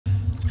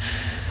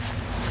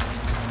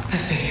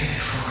I've been here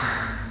before.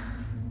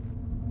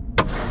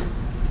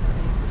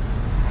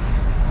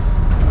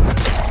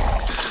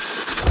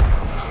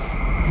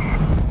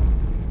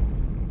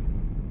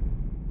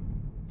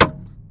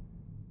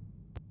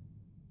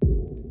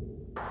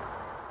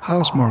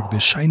 Housemarque, the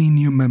shiny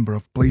new member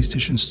of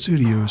PlayStation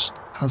Studios,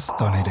 has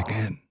done it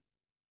again.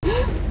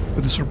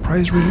 With the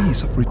surprise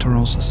release of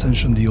Returnal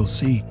Ascension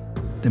DLC,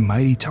 the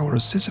mighty Tower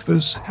of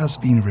Sysiphus has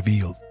been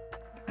revealed,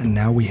 and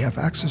now we have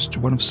access to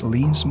one of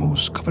Selene's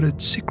most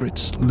coveted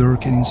secrets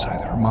lurking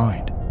inside her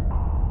mind.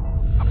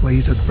 A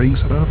place that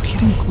brings a lot of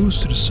hidden clues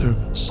to the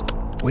surface,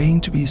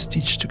 waiting to be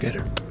stitched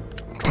together,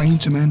 trying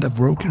to mend a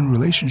broken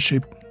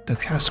relationship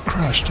that has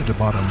crashed to the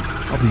bottom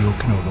of the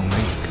Okanogan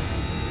Lake.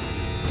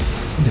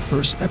 In the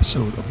first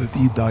episode of the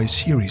Deep Dive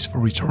series for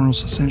Returnal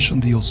Ascension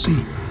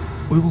DLC,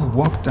 we will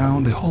walk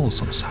down the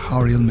halls of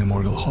Zahariel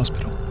Memorial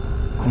Hospital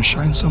and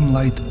shine some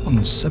light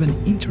on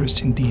 7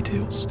 interesting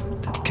details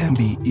that can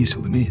be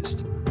easily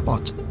missed,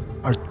 but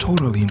are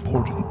totally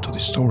important to the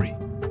story.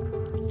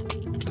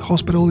 The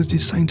hospital is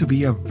designed to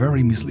be a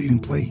very misleading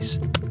place,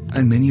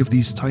 and many of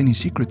these tiny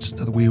secrets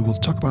that we will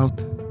talk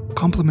about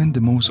complement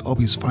the most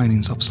obvious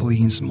findings of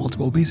Selene's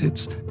multiple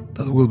visits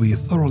that will be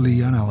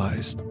thoroughly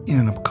analyzed in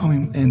an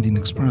upcoming ending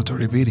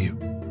explanatory video,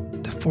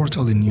 the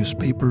foretelling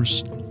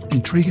newspapers,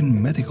 intriguing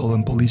medical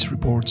and police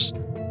reports,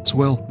 as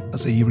well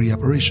as the eerie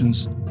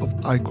apparitions of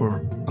Ichor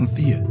and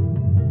Theia.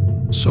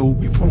 So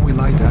before we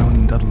lie down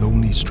in that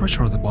lonely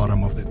stretcher at the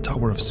bottom of the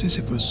Tower of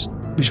Sysiphus,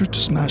 be sure to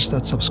smash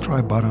that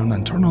subscribe button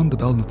and turn on the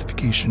bell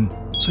notification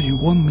so you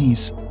won't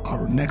miss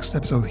our next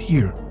episode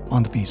here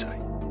on the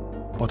B-side.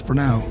 But for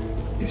now,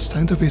 it's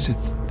time to visit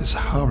the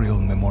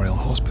Zahariel Memorial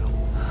Hospital.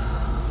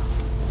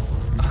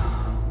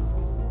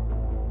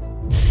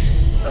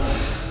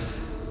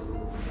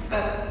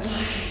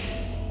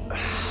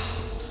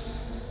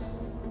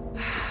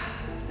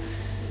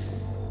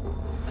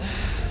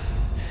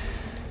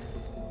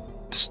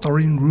 The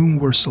storing room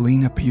where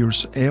Selene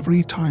appears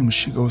every time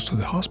she goes to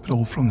the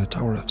hospital from the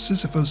Tower of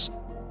Sysiphus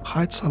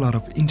hides a lot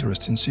of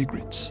interesting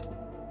secrets.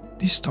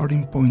 This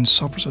starting point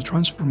suffers a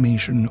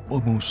transformation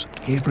almost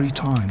every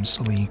time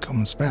Selene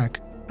comes back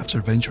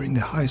after venturing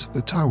the heights of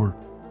the tower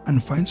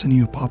and finds a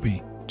new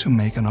puppy to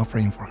make an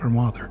offering for her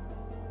mother.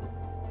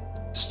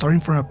 Starting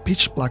from a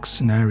pitch-black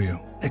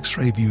scenario,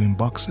 X-ray viewing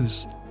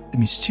boxes, the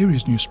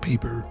mysterious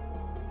newspaper,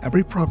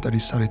 every prop that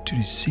is added to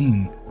the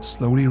scene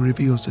slowly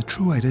reveals the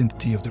true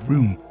identity of the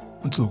room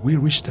until we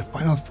reach the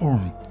final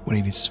form when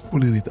it is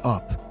fully lit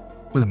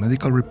up, with a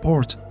medical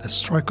report that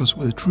strikes us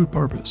with the true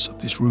purpose of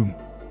this room.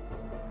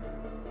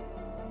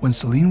 When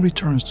Selene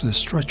returns to the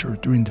stretcher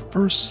during the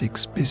first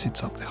 6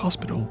 visits of the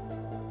hospital,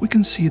 we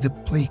can see the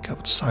plaque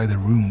outside the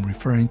room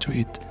referring to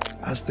it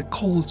as the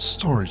cold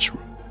storage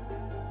room.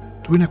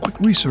 Doing a quick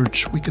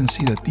research, we can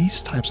see that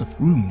these types of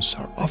rooms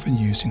are often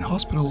used in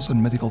hospitals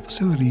and medical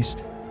facilities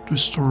to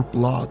store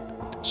blood,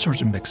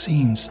 certain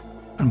vaccines,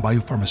 and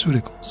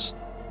biopharmaceuticals.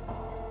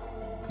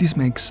 This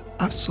makes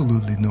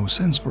absolutely no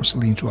sense for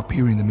Selene to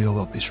appear in the middle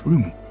of this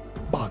room,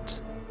 but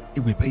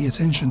if we pay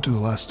attention to the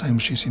last time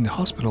she's in the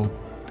hospital,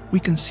 we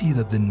can see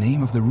that the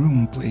name of the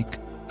room plaque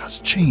has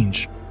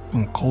changed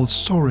from cold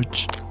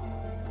storage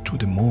to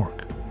the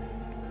morgue.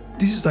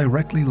 This is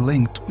directly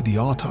linked with the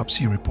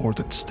autopsy report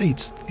that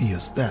states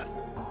Theia's death,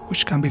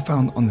 which can be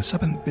found on the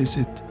 7th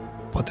visit,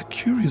 but the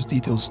curious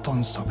details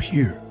don't stop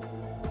here.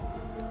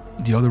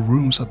 The other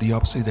rooms at the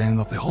opposite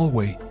end of the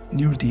hallway,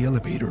 near the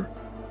elevator,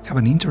 have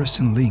an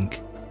interesting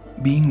link,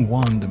 being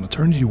one the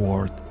maternity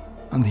ward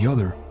and the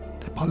other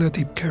the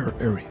palliative care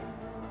area.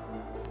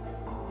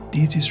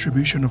 This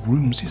distribution of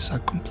rooms is a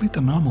complete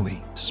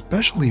anomaly,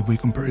 especially if we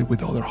compare it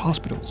with other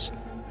hospitals,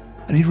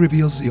 and it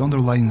reveals the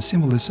underlying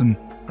symbolism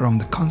around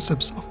the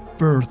concepts of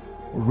birth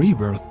or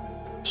rebirth,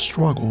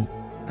 struggle,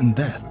 and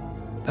death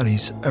that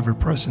is ever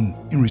present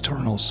in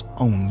Returnal's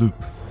own loop.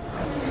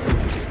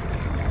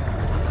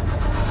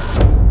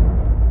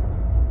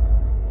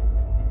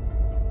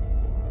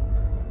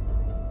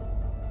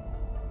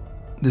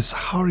 The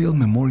Zahariel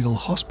Memorial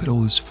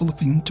Hospital is full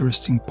of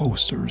interesting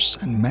posters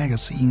and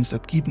magazines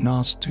that give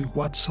nods to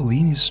what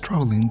Selene is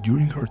struggling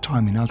during her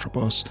time in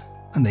Atropos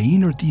and the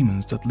inner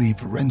demons that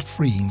live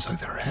rent-free inside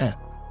her head.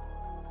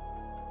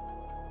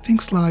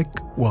 Things like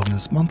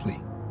Wellness Monthly,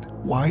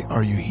 Why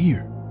Are You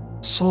Here?,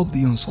 Solve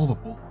the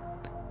Unsolvable,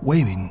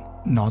 Waving,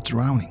 Not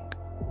Drowning,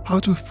 How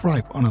to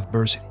Thrive on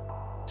Adversity,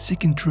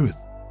 Seeking Truth,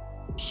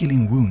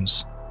 Healing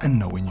Wounds, and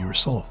Knowing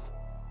Yourself.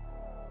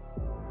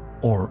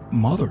 Or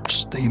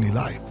Mother's Daily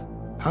Life,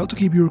 How to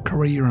Keep Your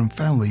Career and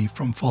Family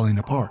from Falling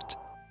Apart.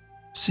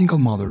 Single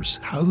Mothers,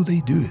 How Do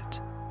They Do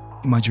It?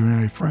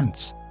 Imaginary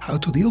Friends, How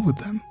to Deal with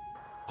Them.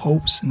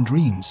 Hopes and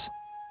Dreams,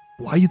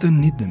 Why You Don't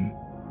Need Them.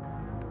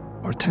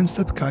 Our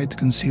 10-step guide to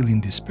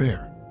concealing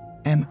despair.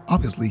 And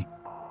obviously,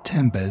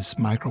 10 best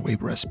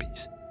microwave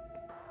recipes.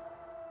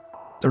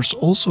 There's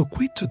also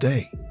Quit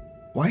Today,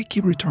 Why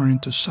Keep Returning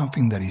to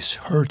Something That Is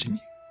Hurting You?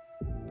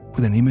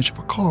 With an image of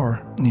a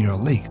car near a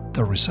lake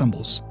that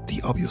resembles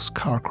the obvious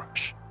car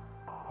crash.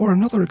 Or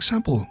another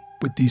example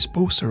with this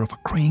poster of a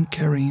crane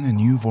carrying a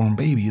newborn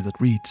baby that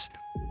reads,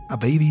 "A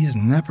baby is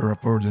never a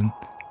burden,"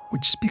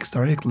 which speaks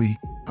directly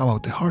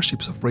about the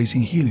hardships of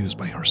raising Helios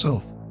by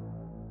herself.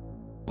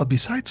 But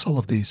besides all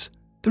of this,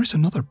 there is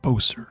another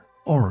poster,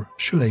 or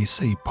should I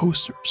say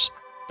posters,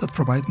 that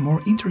provide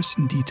more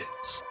interesting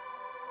details.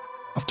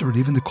 After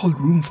leaving the cold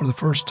room for the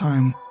first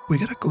time, we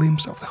get a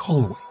glimpse of the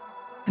hallway,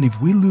 and if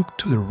we look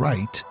to the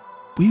right,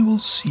 we will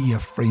see a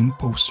framed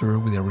poster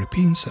with a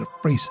repeating set of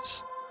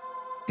phrases.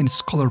 In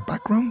its colored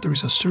background, there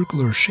is a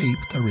circular shape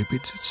that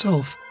repeats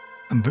itself,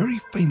 and very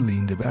faintly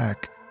in the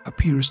back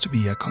appears to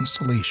be a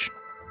constellation.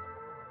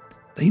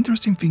 The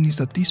interesting thing is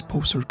that this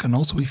poster can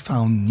also be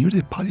found near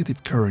the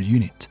palliative care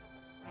unit.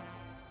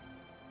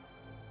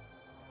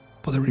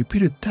 But the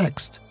repeated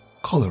text,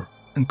 color,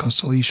 and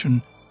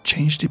constellation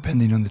change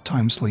depending on the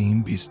time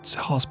Selene visits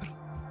the hospital.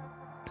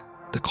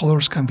 The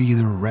colors can be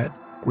either red,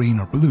 green,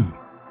 or blue.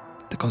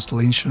 The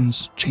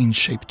constellations change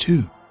shape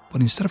too,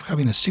 but instead of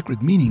having a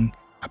secret meaning,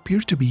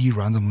 appear to be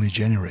randomly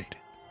generated.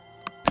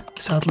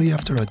 Sadly,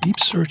 after a deep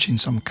search in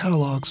some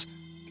catalogs,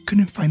 I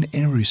couldn't find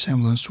any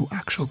resemblance to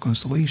actual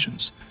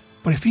constellations,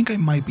 but I think I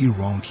might be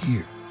wrong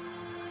here.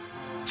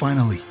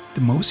 Finally,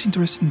 the most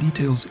interesting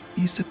details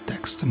is the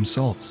texts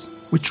themselves,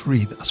 which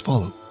read as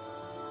follows.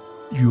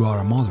 "You are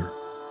a mother.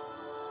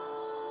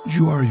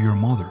 You are your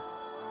mother.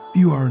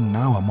 You are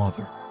now a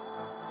mother.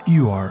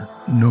 You are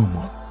no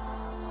mother.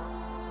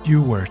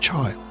 You were a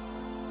child.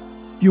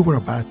 You were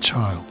a bad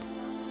child.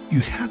 You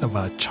had a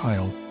bad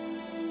child.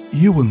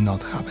 You will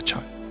not have a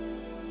child.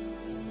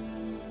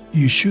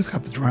 You should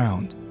have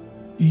drowned.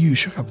 You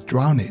should have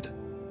drowned it.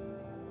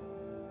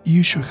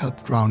 You should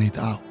have drowned it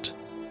out.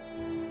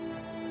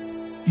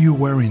 You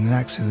were in an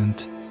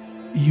accident.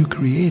 You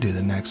created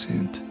an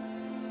accident.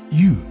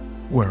 You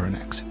were an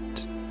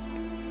accident."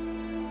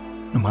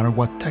 No matter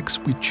what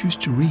text we choose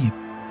to read,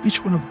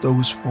 each one of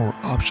those 4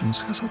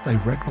 options has a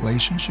direct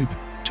relationship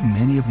to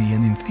many of the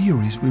ending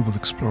theories we will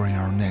explore in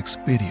our next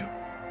video,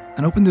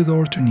 and open the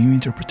door to new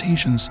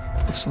interpretations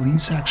of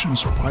Selene's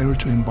actions prior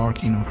to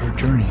embarking on her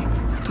journey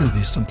to the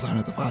distant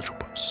planet of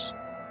Atropos.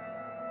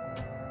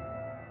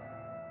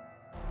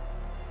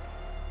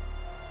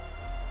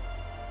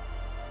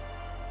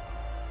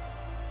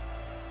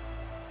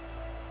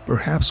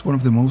 Perhaps one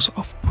of the most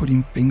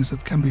off-putting things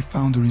that can be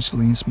found during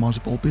Selene's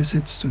multiple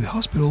visits to the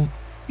hospital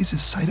is the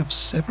sight of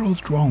several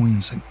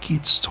drawings and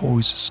kids'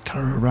 toys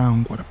scattered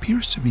around what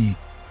appears to be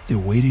the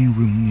waiting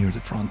room near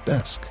the front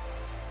desk.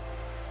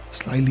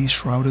 Slightly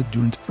shrouded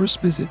during the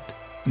first visit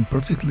and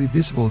perfectly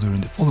visible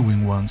during the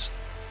following ones,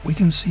 we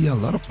can see a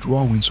lot of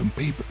drawings on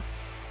paper,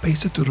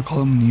 pasted to the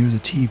column near the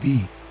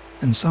TV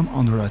and some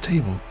under a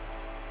table,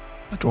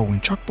 a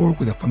drawing chalkboard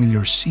with a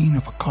familiar scene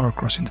of a car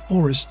crossing the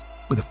forest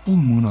with a full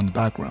moon on the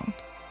background,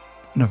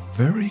 and a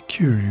very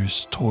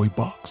curious toy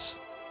box.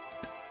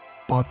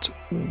 But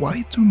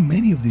why do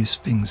many of these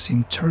things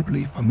seem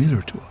terribly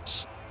familiar to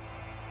us?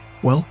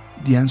 Well,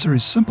 the answer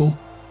is simple.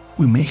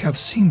 We may have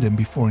seen them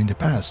before in the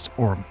past,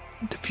 or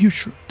in the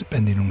future,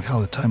 depending on how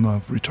the timeline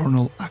of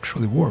Returnal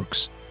actually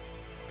works.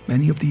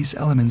 Many of these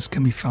elements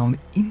can be found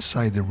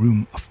inside the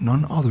room of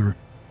none other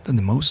than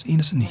the most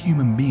innocent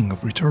human being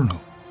of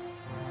Returnal,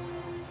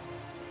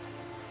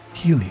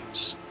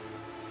 Helios.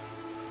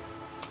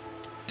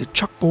 The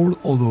chalkboard,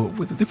 although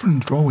with a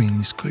different drawing,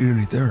 is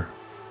clearly there.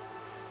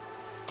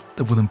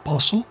 The wooden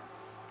puzzle,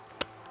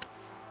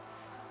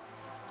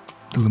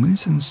 the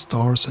luminescent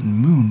stars and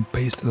moon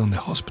pasted on the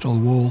hospital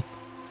wall,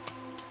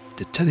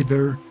 the teddy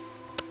bear,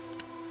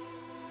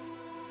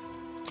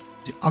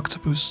 the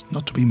octopus,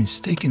 not to be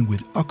mistaken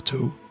with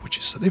Octo, which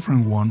is a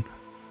different one,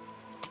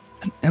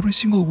 and every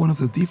single one of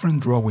the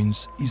different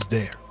drawings is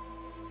there,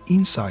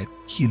 inside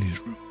Helios'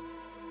 room.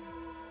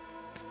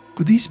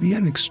 Could this be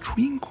an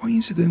extreme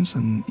coincidence,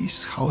 and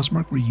is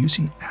Housemarque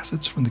reusing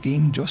assets from the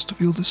game just to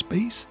fill the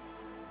space?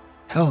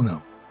 Hell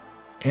no.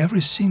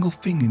 Every single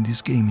thing in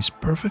this game is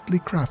perfectly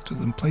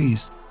crafted and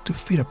placed to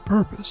fit a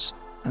purpose,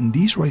 and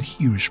this right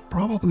here is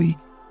probably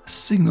a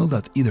signal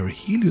that either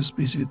Helios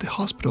visited the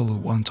hospital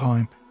at one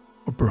time,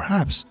 or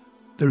perhaps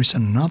there is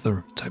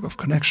another type of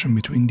connection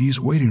between this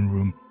waiting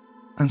room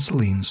and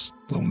Selene's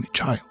lonely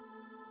child.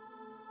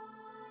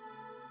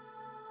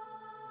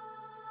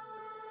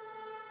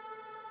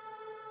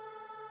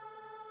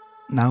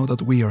 Now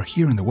that we are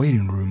here in the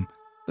waiting room,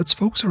 let's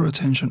focus our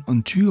attention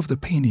on 2 of the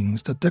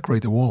paintings that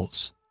decorate the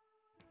walls.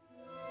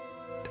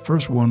 The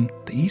first one,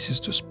 the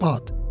easiest to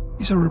spot,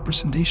 is a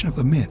representation of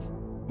the myth,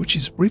 which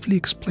is briefly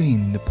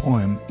explained in the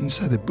poem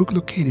inside the book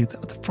located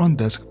at the front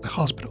desk of the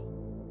hospital,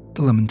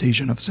 The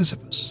Lamentation of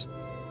Sysiphus.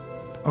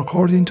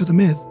 According to the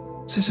myth,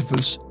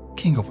 Sysiphus,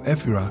 king of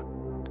Ephyra,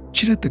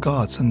 cheated the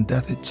gods and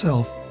death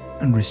itself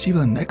and received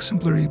an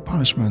exemplary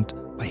punishment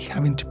by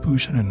having to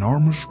push an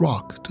enormous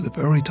rock to the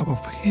very top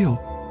of a hill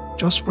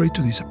just for it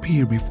to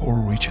disappear before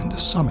reaching the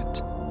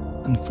summit,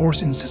 and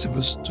forcing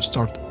Sisyphus to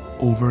start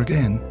over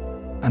again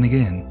and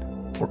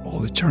again for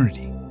all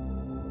eternity.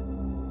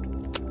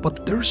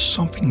 But there's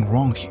something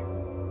wrong here.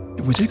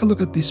 If we take a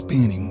look at this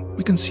painting,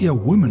 we can see a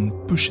woman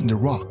pushing the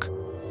rock,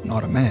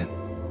 not a man,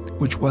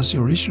 which was the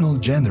original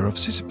gender of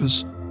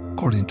Sisyphus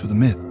according to the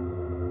myth.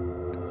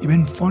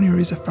 Even funnier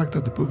is the fact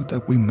that the book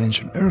that we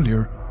mentioned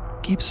earlier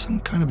gives some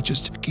kind of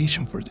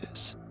justification for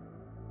this.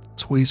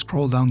 As we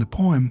scroll down the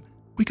poem,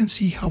 we can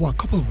see how a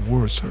couple of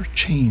words are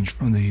changed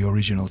from the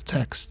original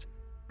text,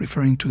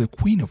 referring to the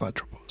Queen of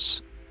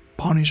Atropos,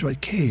 punished by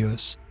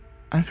chaos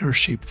and her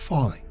ship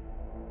falling.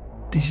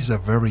 This is a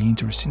very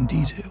interesting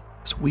detail,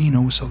 as we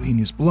know Selene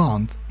is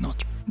blonde,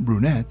 not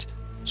brunette,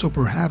 so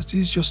perhaps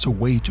this is just a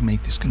way to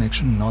make this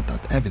connection not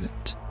that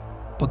evident.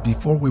 But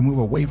before we move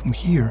away from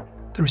here,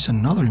 there is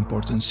another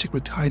important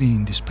secret hiding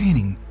in this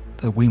painting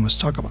that we must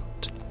talk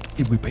about.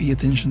 If we pay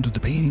attention to the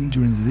painting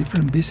during the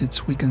different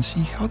visits, we can see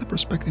how the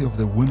perspective of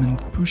the woman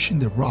pushing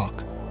the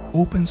rock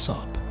opens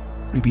up,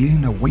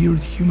 revealing a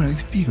weird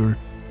humanoid figure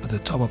at the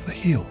top of the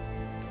hill,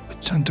 with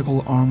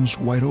tentacle arms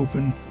wide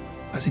open,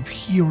 as if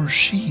he or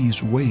she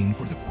is waiting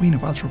for the Queen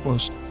of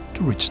Atropos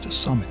to reach the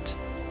summit.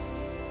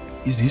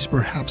 Is this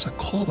perhaps a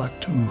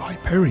callback to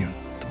Hyperion,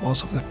 the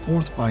boss of the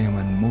fourth biome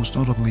and most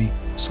notably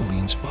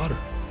Selene's father?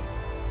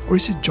 Or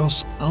is it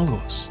just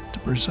Algos, the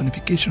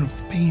personification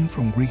of pain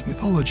from Greek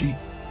mythology,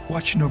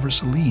 watching over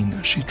Selene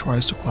as she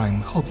tries to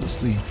climb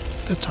helplessly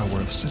the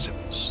Tower of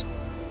Sysiphus?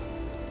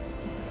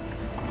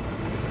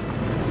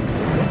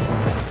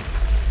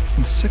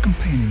 The second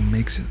painting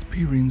makes its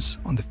appearance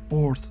on the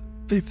 4th,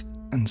 5th,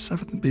 and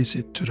 7th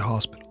visit to the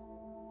hospital.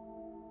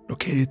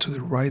 Located to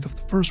the right of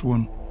the first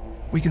one,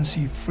 we can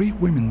see 3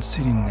 women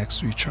sitting next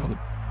to each other,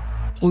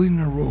 holding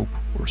a rope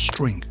or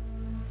string.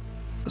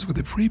 As with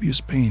the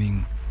previous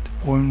painting, the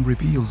poem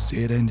reveals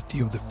the identity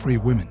of the 3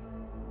 women.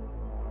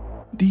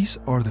 These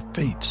are the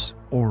Fates,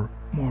 or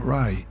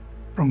Moirai,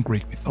 from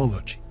Greek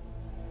mythology,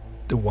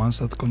 the ones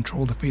that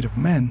control the fate of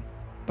men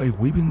by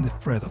weaving the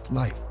thread of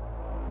life.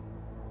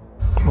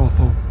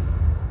 Clotho,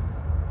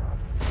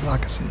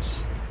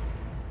 Lachesis,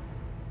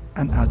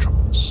 and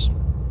Atropos.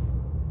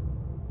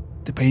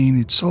 The painting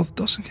itself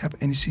doesn't have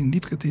any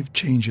significant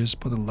changes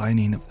but the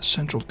lining of the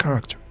central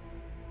character,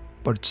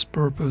 but its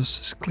purpose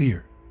is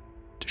clear,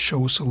 to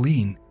show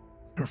Selene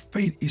her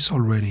fate is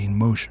already in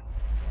motion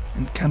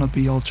and cannot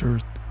be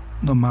altered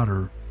no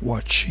matter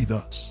what she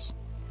does.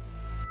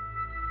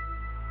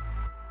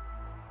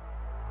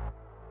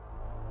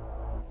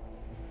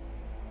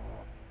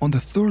 On the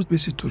 3rd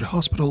visit to the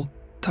hospital,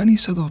 tiny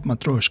set of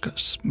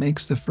matryoshkas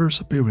makes the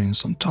first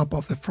appearance on top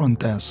of the front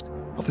desk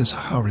of the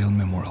Zahariel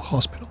Memorial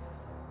Hospital.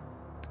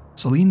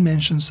 Selene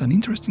mentions an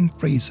interesting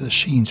phrase as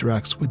she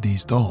interacts with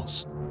these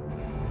dolls.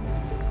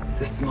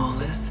 The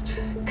smallest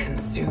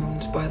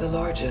consumed by the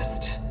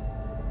largest,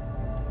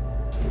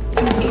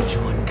 each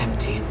one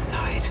empty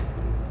inside.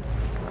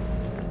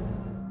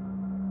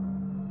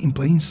 In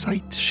plain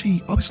sight,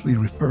 she obviously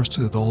refers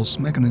to the doll's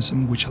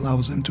mechanism, which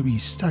allows them to be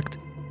stacked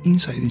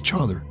inside each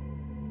other,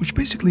 which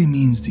basically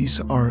means these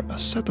are a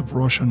set of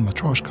Russian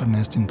matryoshka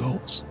nesting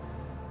dolls.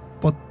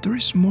 But there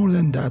is more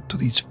than that to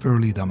these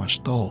fairly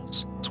damaged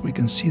dolls, as we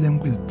can see them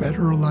with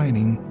better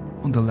lighting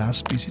on the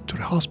last visit to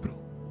the hospital.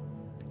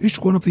 Each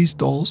one of these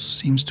dolls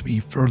seems to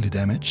be fairly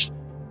damaged,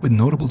 with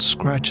notable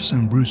scratches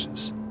and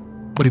bruises,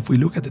 but if we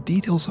look at the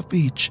details of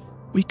each,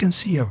 we can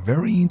see a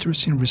very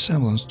interesting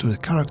resemblance to the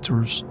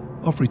characters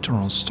of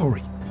Returnal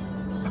story.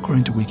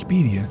 According to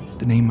Wikipedia,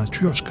 the name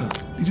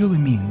Matryoshka literally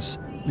means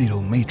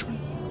little matron,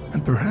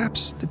 and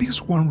perhaps the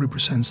biggest one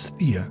represents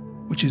Theia,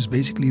 which is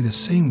basically the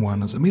same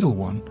one as the middle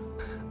one,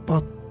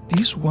 but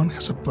this one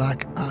has a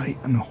black eye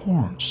and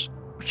horns,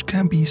 which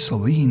can be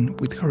Selene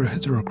with her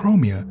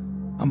heterochromia,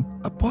 and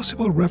a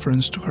possible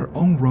reference to her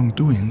own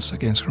wrongdoings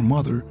against her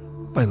mother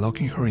by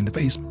locking her in the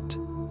basement.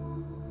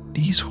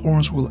 These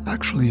horns will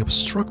actually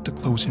obstruct the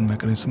closing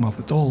mechanism of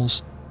the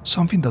dolls,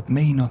 something that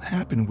may not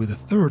happen with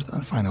the 3rd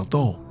and final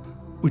doll,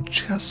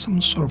 which has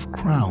some sort of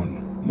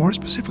crown, more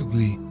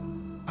specifically,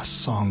 a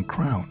sun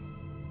crown.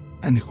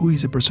 And who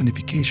is the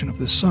personification of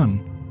the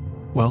sun?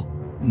 Well,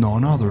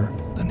 none other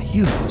than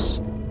Helios.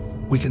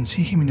 We can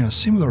see him in a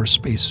similar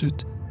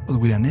spacesuit, but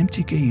with an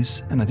empty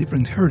gaze and a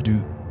different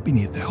hairdo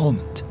beneath the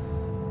helmet.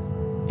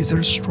 Is there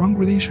a strong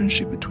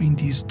relationship between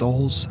these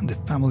dolls and the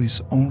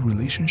family's own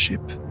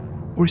relationship?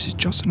 Or is it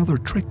just another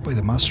trick by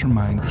the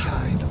mastermind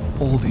behind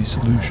all these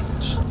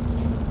illusions?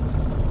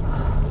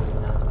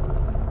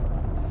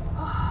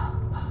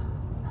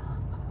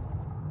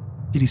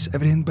 It is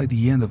evident by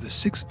the end of the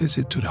 6th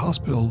visit to the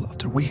hospital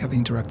after we have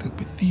interacted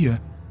with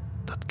Theia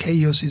that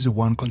Chaos is the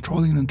one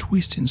controlling and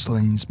twisting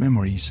Selene's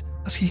memories,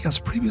 as he has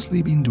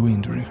previously been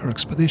doing during her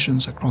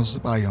expeditions across the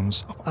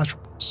biomes of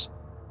Atropos.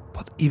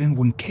 But even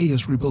when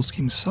Chaos reveals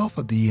himself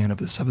at the end of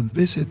the 7th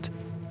visit,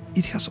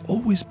 it has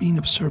always been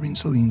observing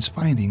Selene's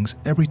findings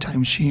every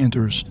time she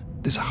enters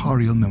the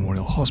Zahariel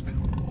Memorial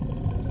Hospital.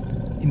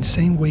 In the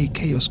same way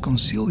Chaos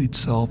concealed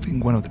itself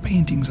in one of the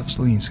paintings of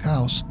Selene's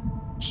house,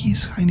 he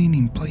is hiding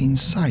in plain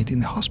sight in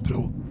the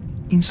hospital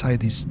inside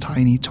this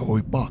tiny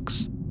toy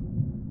box.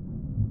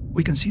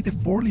 We can see the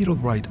 4 little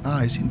bright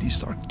eyes in this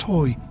dark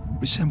toy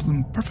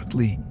resembling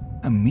perfectly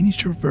a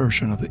miniature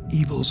version of the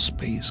evil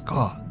space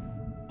god,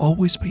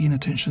 always paying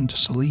attention to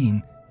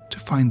Selene to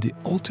find the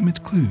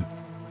ultimate clue,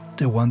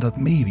 the one that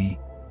maybe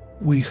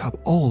we have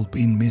all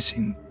been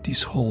missing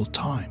this whole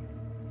time.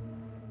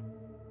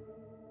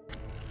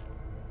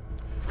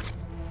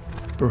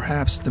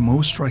 Perhaps the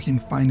most striking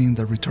finding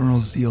that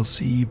Returnal's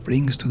DLC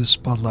brings to the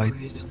spotlight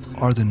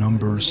are the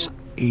numbers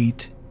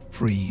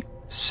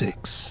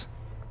 836.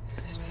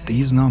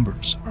 These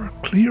numbers are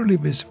clearly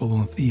visible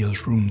on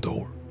Theia's room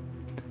door,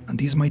 and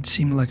this might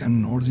seem like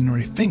an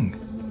ordinary thing,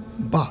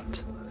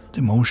 but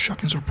the most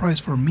shocking surprise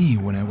for me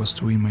when I was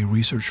doing my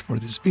research for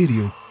this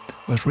video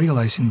was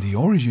realizing the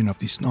origin of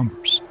these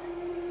numbers.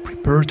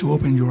 Prepare to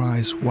open your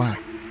eyes wide,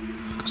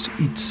 because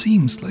it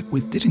seems like we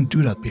didn't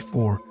do that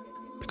before,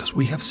 because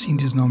we have seen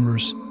these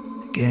numbers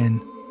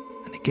again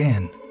and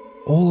again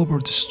all over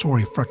the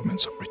story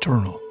fragments of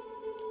Returnal.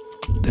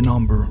 The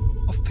number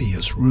of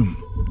Theia's room,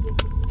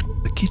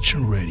 the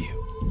kitchen radio,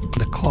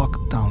 the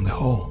clock down the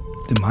hall,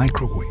 the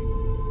microwave,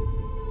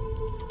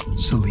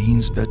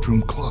 Selene's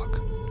bedroom clock,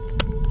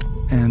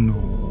 and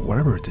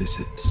whatever this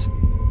is.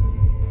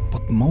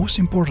 But most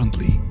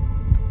importantly,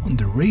 on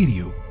the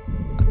radio,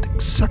 at the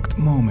exact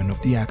moment of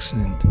the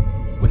accident,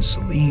 when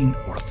Selene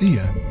or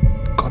Theia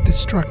got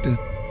distracted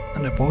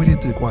and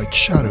avoided the white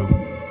shadow,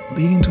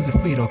 leading to the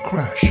fatal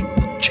crash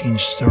that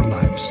changed their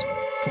lives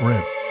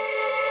forever.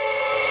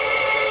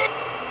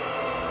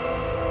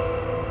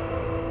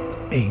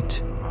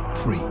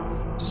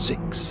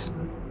 836.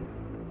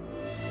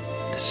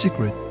 The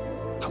secret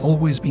had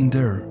always been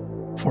there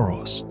for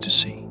us to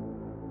see.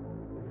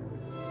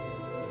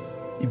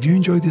 If you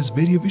enjoyed this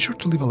video, be sure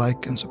to leave a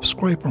like and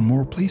subscribe for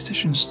more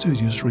PlayStation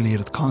Studios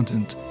related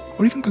content,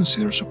 or even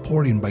consider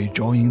supporting by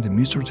joining the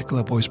Mr.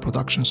 Tequila Voice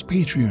Productions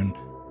Patreon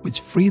with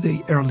free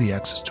day early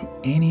access to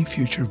any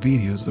future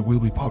videos that will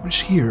be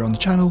published here on the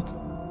channel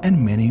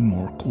and many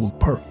more cool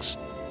perks.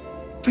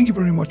 Thank you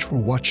very much for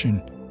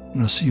watching,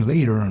 and I'll see you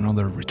later on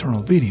another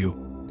Returnal video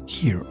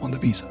here on the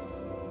Visa.